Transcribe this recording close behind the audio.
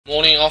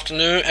Morning,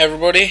 afternoon,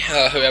 everybody.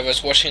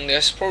 Whoever's watching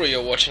this, probably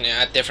you're watching it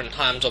at different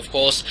times, of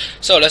course.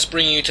 So let's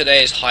bring you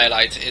today's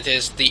highlight. It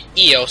is the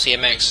ELC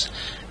AMX.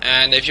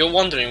 And if you're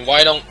wondering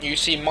why don't you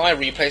see my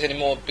replays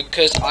anymore,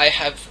 because I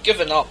have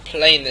given up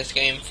playing this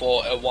game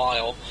for a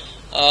while.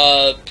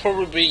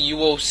 Probably you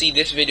will see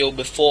this video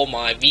before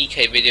my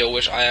VK video,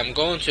 which I am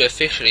going to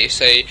officially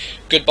say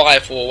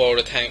goodbye for World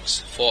of Tanks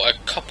for a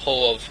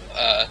couple of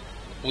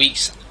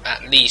weeks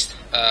at least.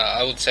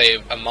 I would say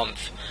a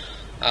month.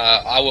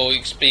 I will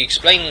be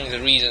explaining the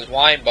reasons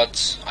why,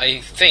 but I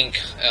think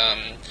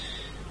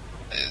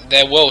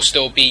there will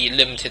still be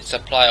limited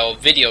supply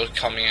of videos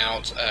coming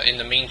out in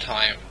the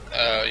meantime.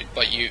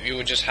 But you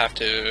would just have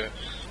to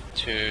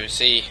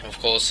see, of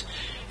course.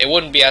 It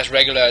wouldn't be as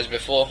regular as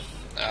before.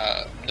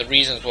 The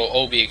reasons will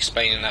all be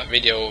explained in that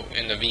video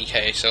in the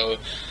VK. So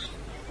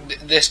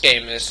this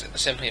game is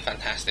simply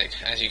fantastic.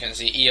 As you can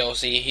see,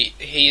 ELC,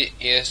 he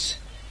is,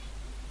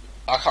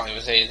 I can't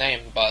even say his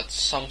name, but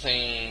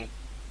something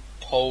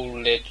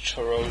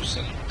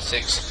Kolobanov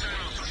 6.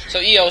 So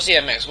ELC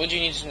AMX, what you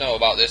need to know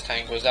about this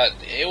tank was that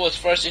it was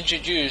first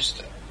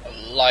introduced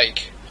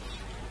like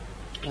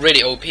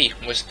really OP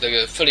with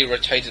the fully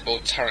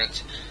rotatable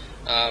turret.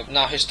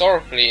 Now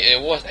historically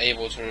it was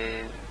able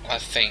to, I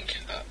think,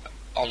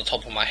 on the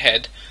top of my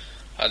head,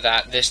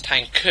 that this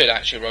tank could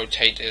actually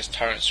rotate its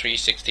turret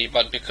 360,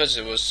 but because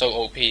it was so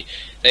OP,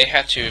 they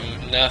had to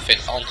nerf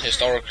it on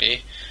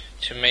historically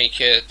to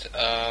make it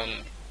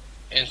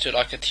into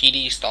like a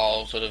TD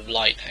style sort of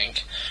light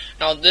tank.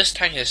 Now this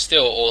tank is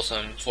still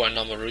awesome for a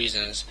number of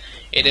reasons.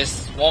 It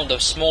is one of the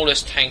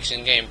smallest tanks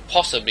in game,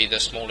 possibly the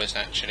smallest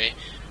actually.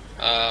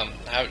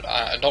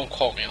 Don't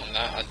quote me on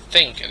that. I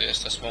think it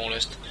is the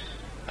smallest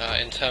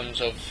in terms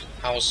of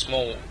how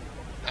small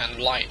and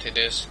light it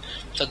is.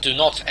 So do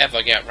not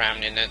ever get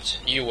rammed in it,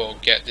 you will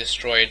get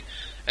destroyed.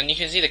 And you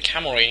can see the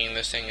camo rating in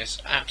this thing is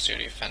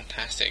absolutely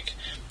fantastic.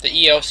 The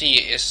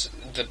ELC is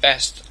the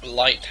best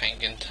light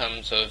tank in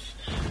terms of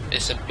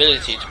its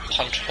ability to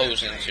punch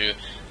holes into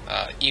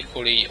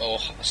equally or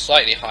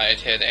slightly higher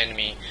tiered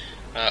enemy.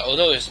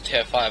 Although it's a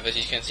tier 5, as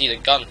you can see, the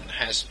gun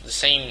has the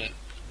same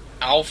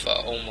alpha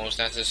almost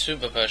as the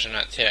super version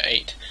at tier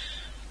 8.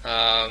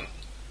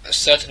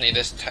 Certainly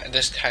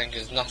this tank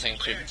is nothing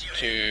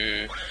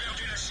to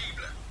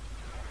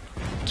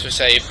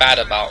say bad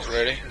about,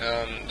 really.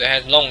 It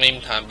has long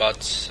aim time,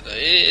 but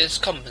it is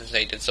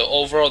compensated. So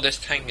overall this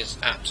tank is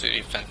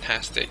absolutely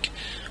fantastic.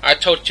 I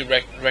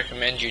totally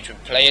recommend you to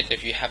play it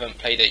if you haven't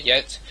played it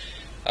yet,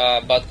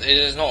 but it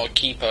is not a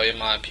keeper in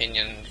my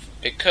opinion,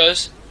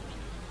 because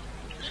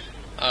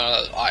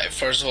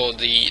first of all,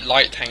 the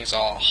light tanks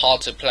are hard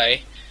to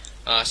play.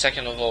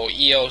 Second of all,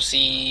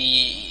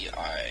 ELC,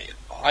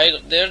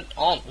 there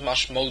aren't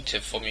much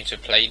motive for me to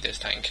play this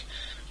tank.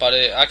 But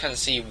I can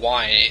see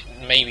why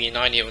maybe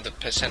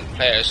 90%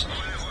 players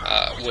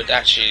would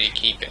actually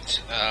keep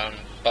it.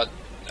 But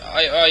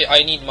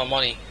I need my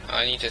money.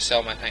 I need to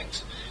sell my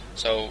tanks.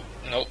 So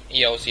no,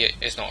 ELC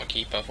is not a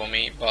keeper for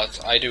me.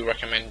 But I do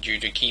recommend you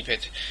to keep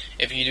it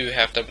if you do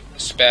have the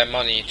spare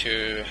money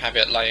to have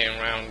it lying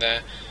around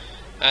there.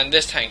 And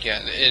this tank,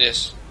 yeah, it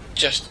is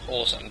just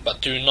awesome.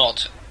 But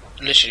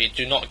literally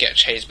do not get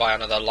chased by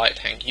another light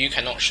tank. You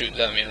cannot shoot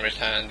them in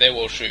return. They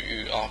will shoot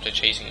you after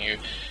chasing you,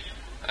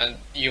 and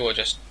you will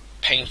just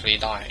painfully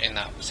die in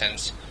that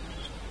sense.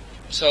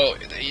 So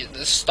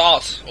the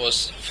start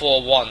was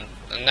 4-1,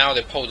 and now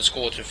they pulled the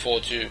score to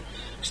 4-2,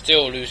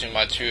 still losing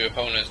by 2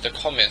 opponents. The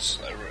comments,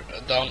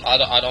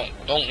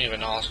 don't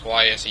even ask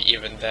why is he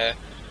even there.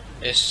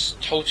 It's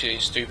totally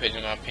stupid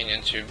in my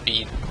opinion to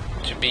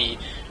be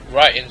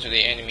right into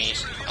the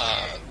enemy's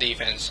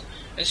defense.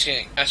 As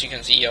you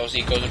can see,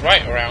 ELC goes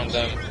right around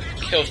them,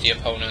 kills the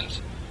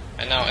opponent.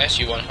 And now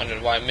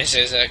SU-100Y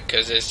misses it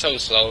because it's so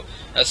slow.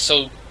 That's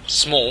so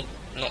small,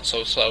 not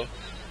so slow.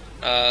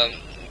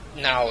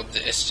 Now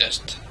it's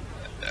just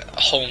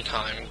home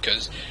time,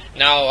 because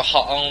now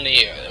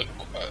only a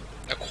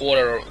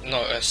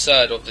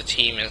third of the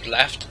team is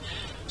left.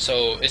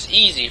 So it's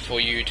easy for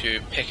you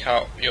to pick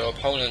out your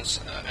opponents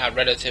at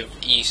relative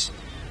ease.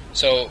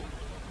 So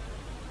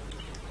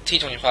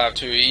T25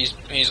 too,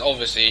 he's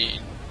obviously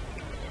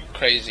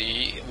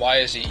crazy. Why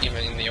is he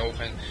even in the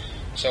open?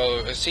 So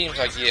it seems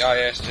like the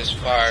IS just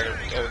fired.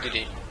 Oh, did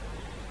he?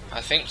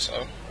 I think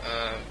so.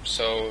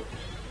 So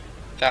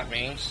that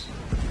means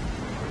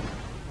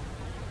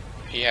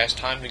he has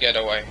time to get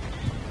away.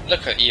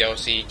 Look at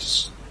ELC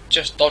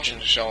just dodging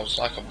the shells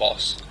like a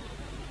boss.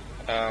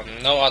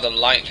 No other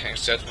light tank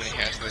certainly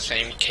has the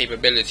same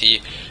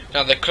capability.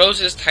 Now the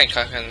closest tank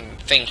I can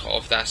think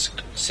of that's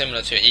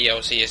similar to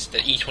ELC is the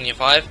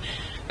E25.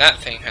 That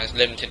thing has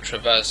limited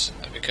traverse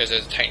because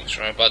it's tanks,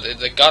 right? But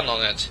the gun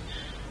on it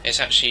is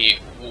actually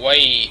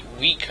way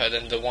weaker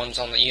than the ones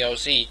on the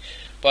ELC.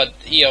 But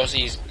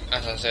ELC's,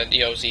 as I said,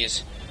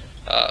 ELC's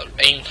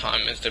aim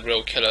time is the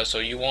real killer, so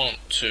you want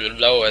to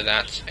lower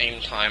that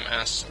aim time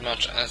as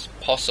much as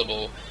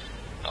possible,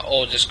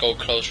 or just go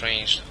close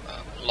range,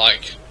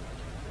 like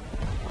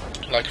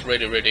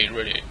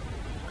really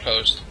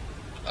close.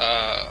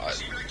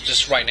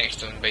 just right next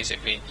to them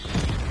basically.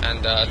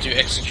 and do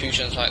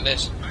executions like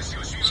this.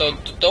 So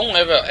don't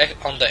ever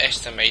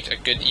underestimate a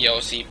good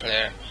ELC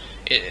player.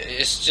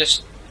 It's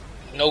just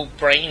no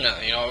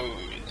brainer, you know.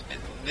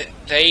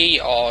 They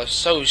are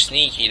so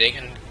sneaky. They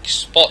can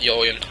spot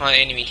your entire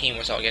enemy team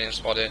without getting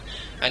spotted,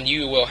 and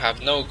you will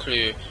have no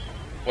clue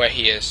where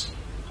he is,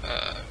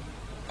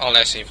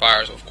 unless he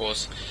fires, of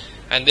course.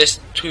 And this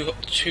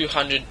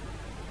 200,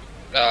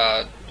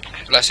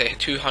 let's say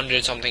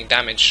 200 something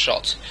damage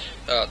shot,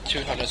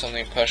 200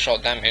 something per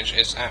shot damage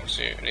is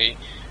absolutely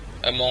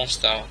a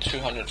monster.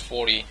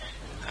 240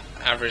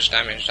 average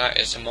damage, that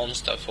is a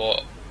monster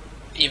for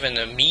even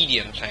a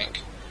medium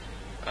tank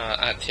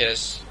at tier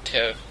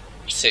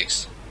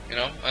 6, you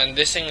know. And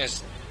this thing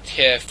is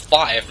tier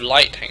 5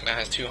 light tank that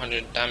has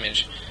 200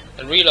 damage.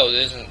 The reload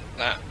isn't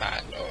that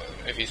bad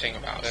if you think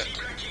about it.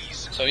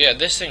 So yeah,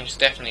 this thing's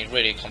definitely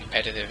really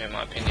competitive in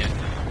my opinion.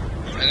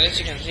 And as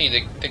you can see,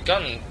 the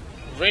gun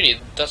really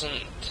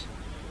doesn't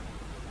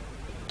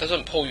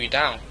pull you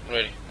down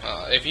really.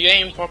 If you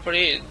aim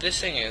properly, this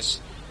thing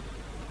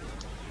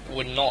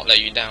would not let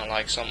you down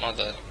like some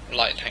other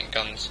light tank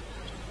guns.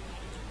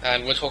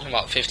 And we're talking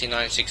about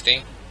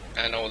 5916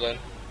 and all them.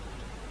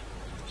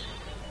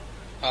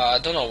 I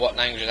don't know what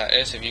language that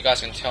is. If you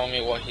guys can tell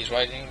me what he's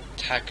writing,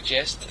 tag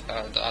jest.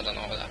 I don't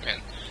know what that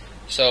meant.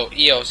 So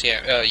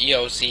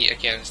ELC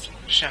against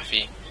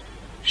Shafi.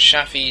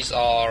 Shafis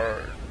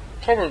are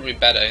probably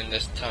better in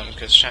this term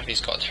because Shafi's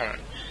got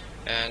turn,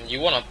 and you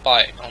want to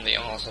bite on the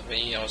arse of the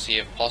ELC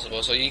if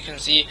possible. So you can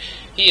see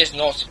he is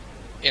not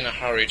in a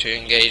hurry to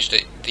engage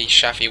the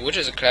Shafi, which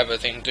is a clever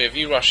thing to do. If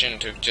you rush in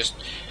to just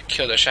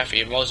kill the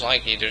Shafi, most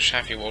likely the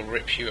Shafi will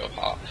rip you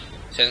apart,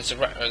 since the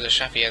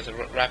Shafi has a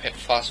rapid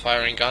fast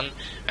firing gun,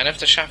 and if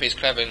the Shafi is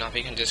clever enough,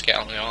 he can just get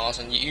on your arse,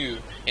 and you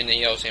in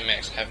the ELC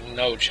AMX have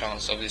no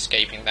chance of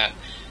escaping that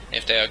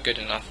if they are good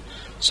enough.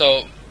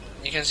 So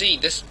you can see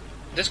this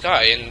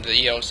guy in the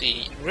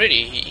ELC,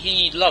 really,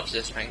 he loves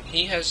this tank.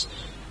 He has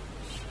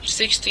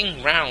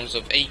 16 rounds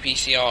of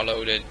APCR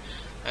loaded,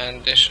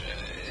 and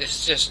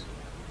it's just,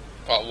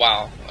 well,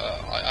 wow.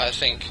 I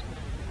think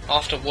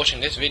after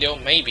watching this video,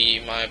 maybe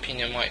my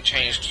opinion might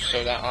change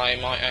so that I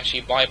might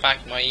actually buy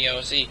back my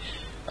ELC.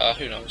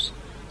 Who knows?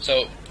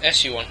 So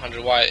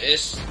SU100Y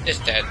is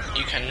dead.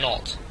 You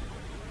cannot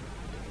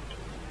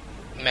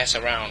mess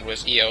around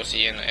with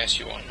ELC in the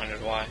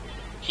SU100Y.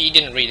 He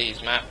didn't read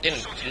his map,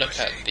 didn't look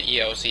at the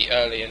ELC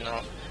early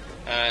enough,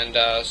 and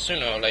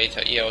sooner or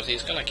later ELC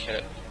is gonna kill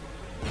it.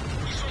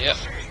 Yep.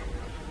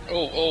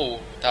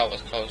 Oh, that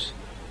was close.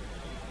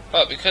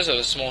 But because of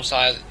the small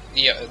size,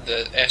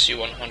 the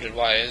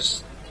SU100Y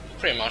is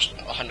pretty much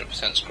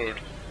 100% screwed.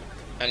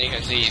 And you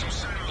can see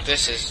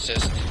this is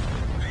just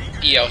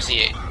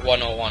ELC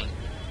 101,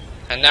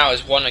 and now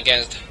it's 1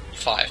 against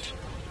 5.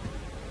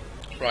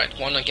 Right,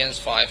 1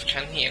 against 5.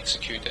 Can he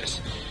execute this?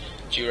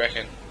 Do you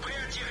reckon?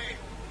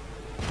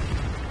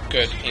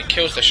 Good. He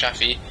kills the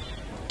Shafi.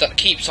 That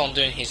keeps on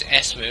doing his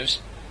S moves.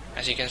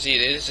 As you can see,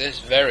 this is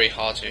very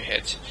hard to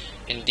hit,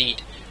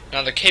 indeed.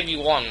 Now the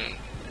KB1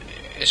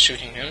 is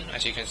shooting him,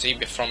 as you can see,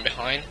 from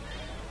behind.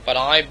 But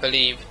I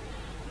believe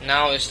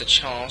now is the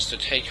chance to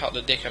take out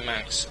the Dicker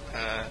Max,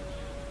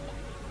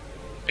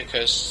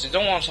 because you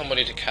don't want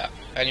somebody to cap.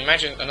 And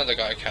imagine another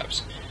guy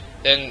caps,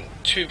 then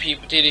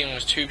dealing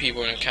with 2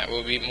 people in a cap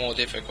will be more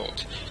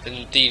difficult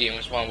than dealing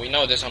with 1. We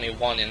know there's only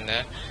 1 in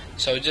there,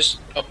 so just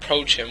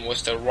approach him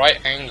with the right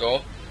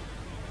angle,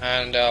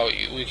 and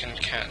we can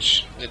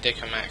catch the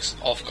Dicker Max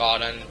off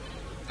guard. And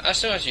as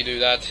soon as you do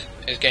that,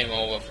 it's game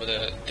over for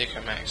the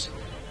Dicker Max.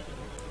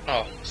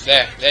 Oh,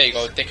 there you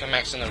go, Dicker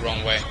Max in the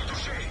wrong way.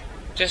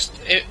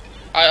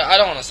 I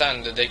don't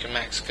understand the Dicker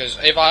Max, because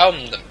if I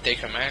owned the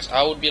Dicker Max,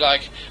 I would be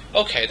like,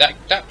 okay,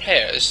 that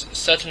player is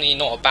certainly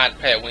not a bad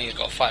player when he's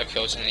got 5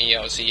 kills in the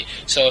ELC,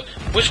 so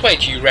which way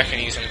do you reckon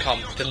he's going to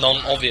come? The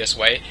non-obvious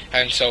way.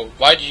 And so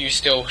why do you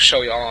still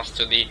show your ass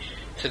to the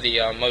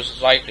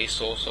most likely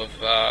source of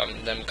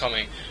them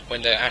coming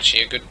when they're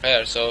actually a good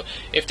player? So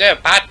if they're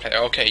a bad player,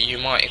 okay, you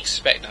might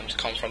expect them to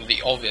come from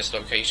the obvious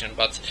location,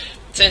 but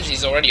since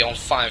he's already on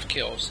 5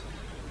 kills,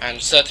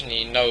 and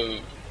certainly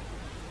not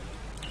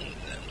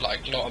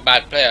a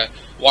bad player,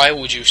 why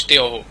would you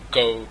still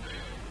go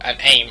and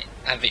aim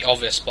at the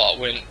obvious spot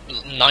when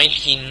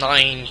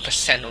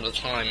 99% of the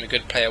time a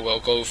good player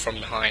will go from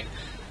behind?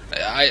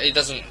 It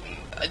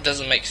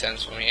doesn't make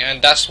sense for me,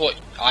 and that's what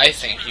I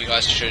think you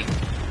guys should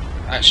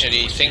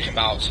actually think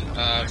about,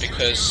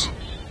 because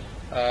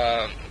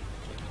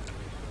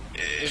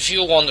if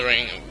you're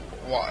wondering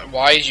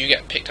why did you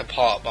get picked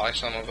apart by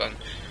some of them,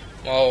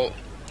 well,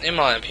 in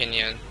my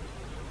opinion,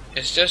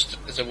 it's just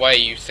the way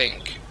you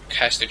think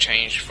has to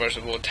change. First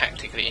of all,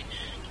 tactically,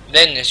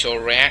 then it's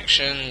your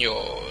reaction,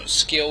 your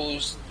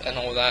skills and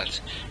all that,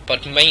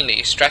 but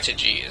mainly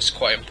strategy is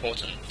quite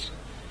important.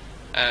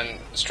 And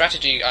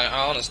strategy,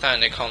 I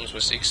understand it comes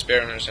with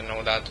experience and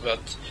all that,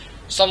 but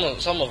some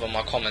of them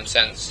are common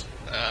sense.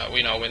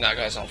 We know when that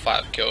guy's on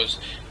 5 kills,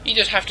 you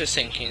just have to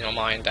think in your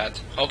mind that,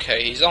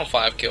 okay, he's on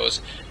 5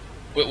 kills,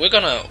 we're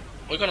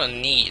gonna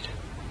need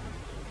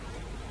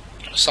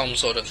some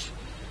sort of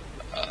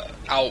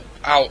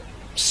out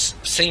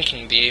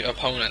sinking the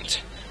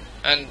opponent,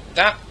 and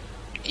that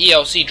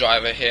ELC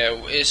driver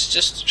here is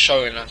just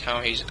showing us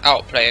how he's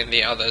outplaying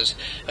the others,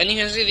 and you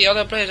can see the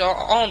other players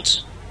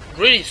aren't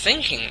really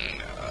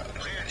thinking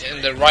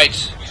in the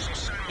right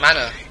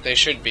manner they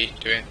should be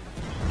doing.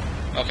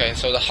 Okay,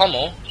 so the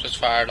Hummel just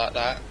fired like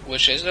that,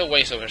 which is a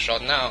waste of a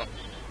shot. Now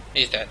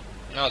he's dead.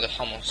 Now the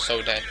Hummel's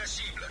so dead.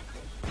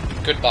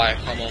 Goodbye,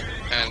 Hummel.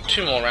 And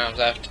 2 more rounds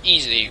left.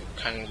 Easily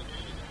can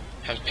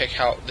pick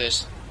out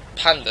this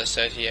Panda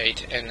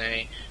 38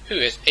 NA, who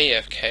is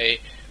AFK.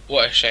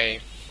 What a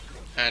shame.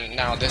 And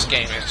now this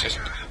game is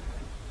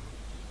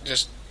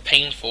just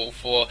painful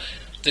for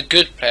the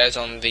good players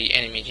on the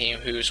enemy team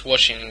who's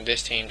watching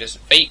this team just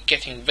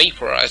getting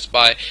vaporized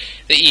by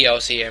the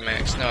ELC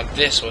AMX. Now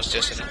this was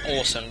just an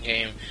awesome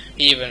game.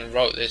 He even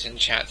wrote this in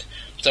chat.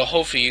 So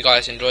hopefully you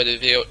guys enjoyed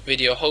the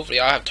video. Hopefully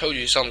I have told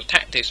you some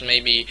tactics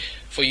maybe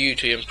for you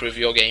to improve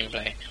your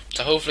gameplay.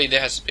 So hopefully this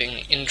has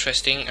been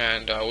interesting,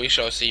 and we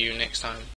shall see you next time.